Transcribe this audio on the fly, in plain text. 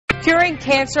Curing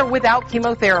cancer without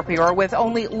chemotherapy or with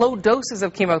only low doses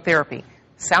of chemotherapy.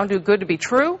 Sound too good to be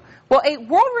true? Well, a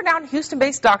world-renowned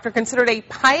Houston-based doctor considered a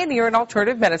pioneer in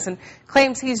alternative medicine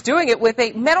claims he's doing it with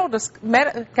a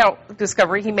medical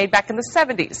discovery he made back in the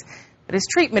 70s. But his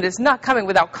treatment is not coming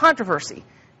without controversy.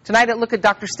 Tonight, I look at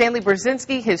Dr. Stanley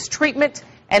Brzezinski, his treatment,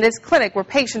 and his clinic where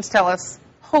patients tell us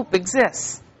hope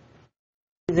exists.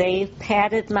 They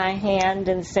patted my hand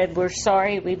and said, "We're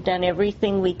sorry, we've done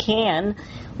everything we can,"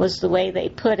 was the way they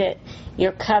put it.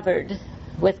 "You're covered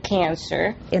with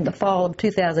cancer." In the fall of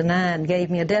 2009, gave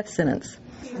me a death sentence.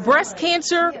 Breast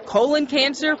cancer, colon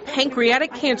cancer,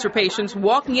 pancreatic cancer patients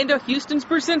walking into Houston's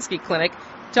Brzezinski clinic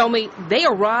tell me they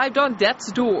arrived on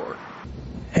death's door.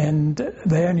 And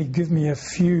they only give me a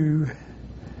few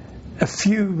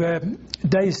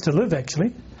days to live,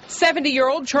 actually.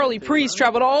 70-year-old Charlie Priest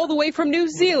traveled all the way from New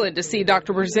Zealand to see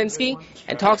Dr. Brzezinski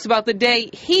and talks about the day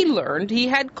he learned he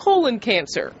had colon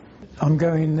cancer. I'm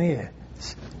going there,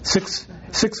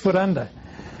 six foot under.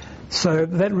 So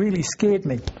that really scared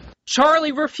me.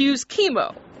 Charlie refused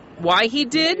chemo. Why he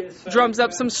did drums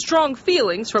up some strong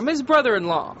feelings from his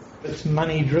brother-in-law. It's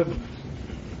money driven,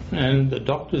 and the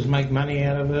doctors make money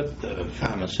out of it, the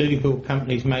pharmaceutical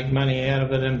companies make money out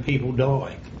of it, and people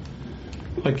die.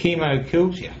 Like chemo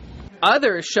kills you.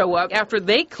 Others show up after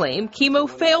they claim chemo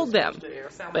failed them,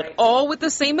 but all with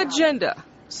the same agenda,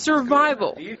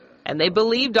 survival. And they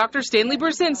believe Dr. Stanley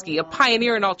Brzezinski, a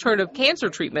pioneer in alternative cancer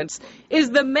treatments, is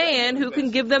the man who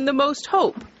can give them the most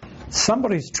hope.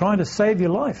 Somebody's trying to save your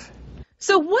life.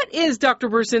 So what is Dr.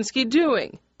 Brzezinski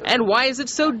doing? And why is it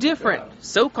so different,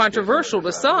 so controversial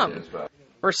to some?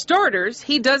 For starters,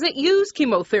 he doesn't use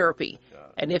chemotherapy.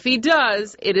 And if he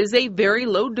does, it is a very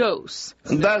low dose.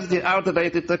 That's the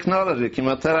outdated technology.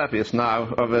 Chemotherapy is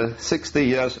now over 60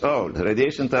 years old.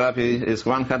 Radiation therapy is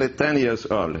 110 years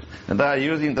old. And they are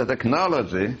using the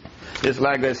technology. It's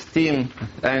like a steam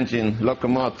engine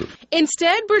locomotive.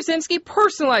 Instead, Brzezinski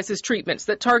personalizes treatments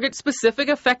that target specific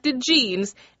affected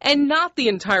genes and not the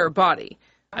entire body.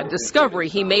 A discovery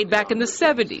he made back in the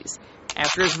 70s,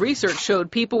 after his research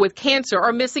showed people with cancer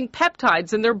are missing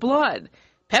peptides in their blood.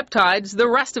 Peptides the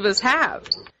rest of us have.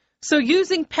 So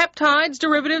using peptides,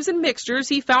 derivatives, and mixtures,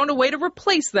 he found a way to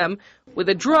replace them with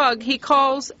a drug he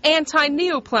calls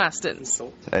anti-neoplastons.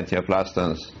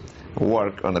 Anti-neoplastons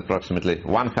work on approximately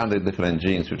 100 different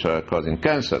genes which are causing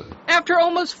cancer. After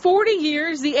almost 40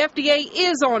 years, the FDA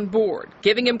is on board,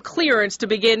 giving him clearance to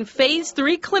begin phase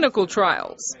 3 clinical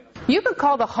trials. You could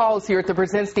call the halls here at the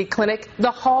Brzezinski Clinic the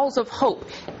halls of hope.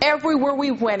 Everywhere we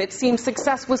went, it seemed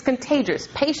success was contagious.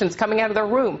 Patients coming out of their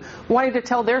room wanting to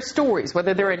tell their stories,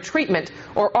 whether they're in treatment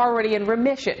or already in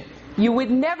remission. You would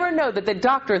never know that the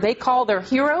doctor they call their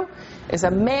hero is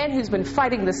a man who's been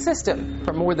fighting the system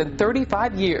for more than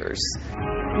 35 years.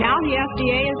 Now the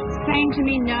FDA is saying to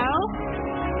me, no,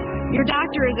 your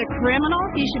doctor is a criminal.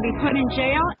 He should be put in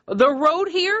jail. The road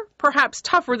here, perhaps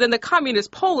tougher than the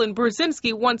communist Poland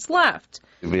Brzezinski once left.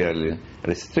 Really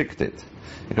restricted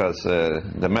because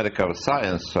the medical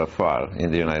science so far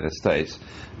in the United States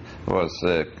was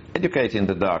educating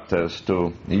the doctors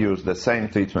to use the same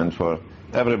treatment for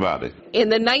everybody. In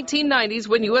the 1990s,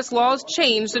 when U.S. laws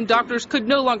changed and doctors could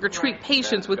no longer treat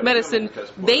patients with medicine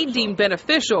they deemed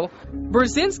beneficial,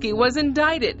 Brzezinski was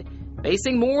indicted,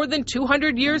 facing more than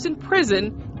 200 years in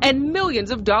prison and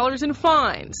millions of dollars in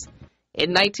fines.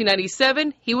 In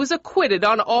 1997, he was acquitted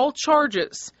on all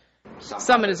charges.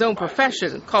 Some in his own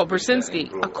profession called Brzezinski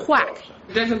a quack.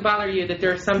 It doesn't bother you that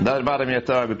there are some... Doesn't bother me at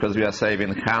all because we are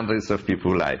saving hundreds of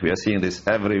people's lives. We are seeing this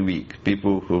every week.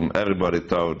 People whom everybody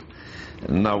told,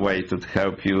 no way to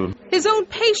help you. His own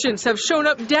patients have shown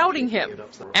up doubting him.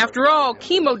 After all,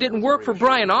 chemo didn't work for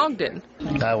Brian Ogden.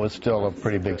 I was still a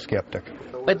pretty big skeptic.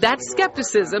 But that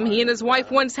skepticism he and his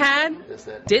wife once had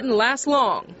didn't last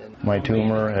long. My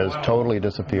tumor has totally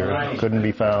disappeared. Couldn't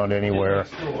be found anywhere.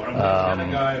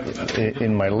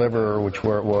 In my liver,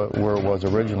 where it was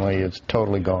originally, it's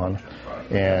totally gone.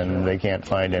 And they can't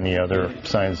find any other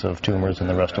signs of tumors in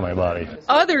the rest of my body.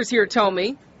 Others here tell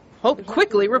me hope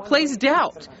quickly replaced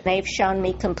doubt. They've shown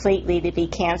me completely to be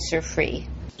cancer-free.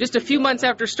 Just a few months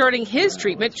after starting his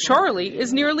treatment, Charlie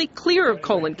is nearly clear of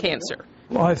colon cancer.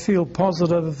 I feel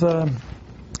positive that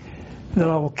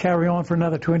I will carry on for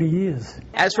another 20 years.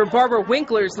 As for Barbara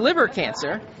Winkler's liver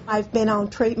cancer, I've been on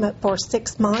treatment for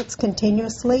 6 months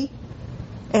continuously,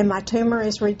 and my tumor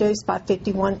is reduced by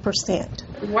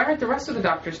 51%. Why aren't the rest of the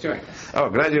doctors doing this? Oh,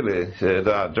 gradually they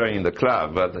are joining the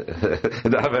club, but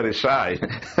they are very shy.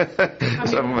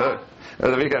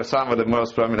 We have some of the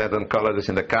most prominent oncologists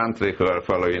in the country who are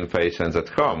following patients at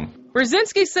home.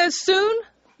 Brzezinski says soon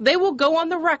they will go on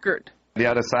the record The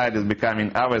other side is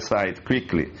becoming our side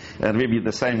quickly, and will be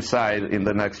the same side in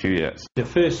the next few years. The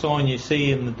first sign you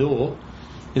see in the door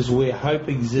is where hope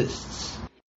exists.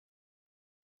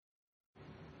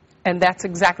 And that's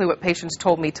exactly what patients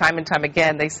told me time and time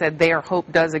again. They said their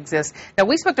hope does exist. Now,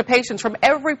 we spoke to patients from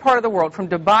every part of the world, from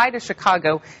Dubai to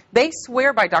Chicago. They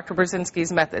swear by Dr.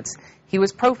 Brzezinski's methods. He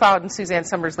was profiled in Suzanne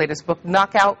Summers' latest book,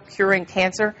 Knockout Curing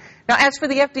Cancer. Now, as for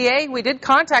the FDA, we did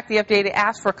contact the FDA to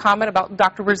ask for a comment about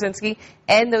Dr. Brzezinski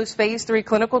and those phase 3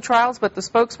 clinical trials, but the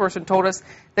spokesperson told us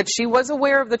that she was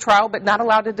aware of the trial but not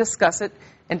allowed to discuss it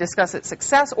and discuss its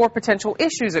success or potential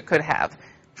issues it could have.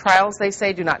 Trials, they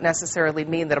say, do not necessarily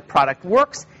mean that a product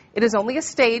works. It is only a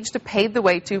stage to pave the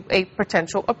way to a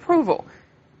potential approval.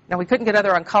 Now, we couldn't get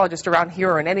other oncologists around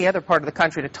here or in any other part of the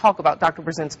country to talk about Dr.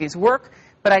 Brzezinski's work,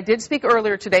 but I did speak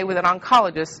earlier today with an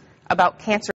oncologist about cancer.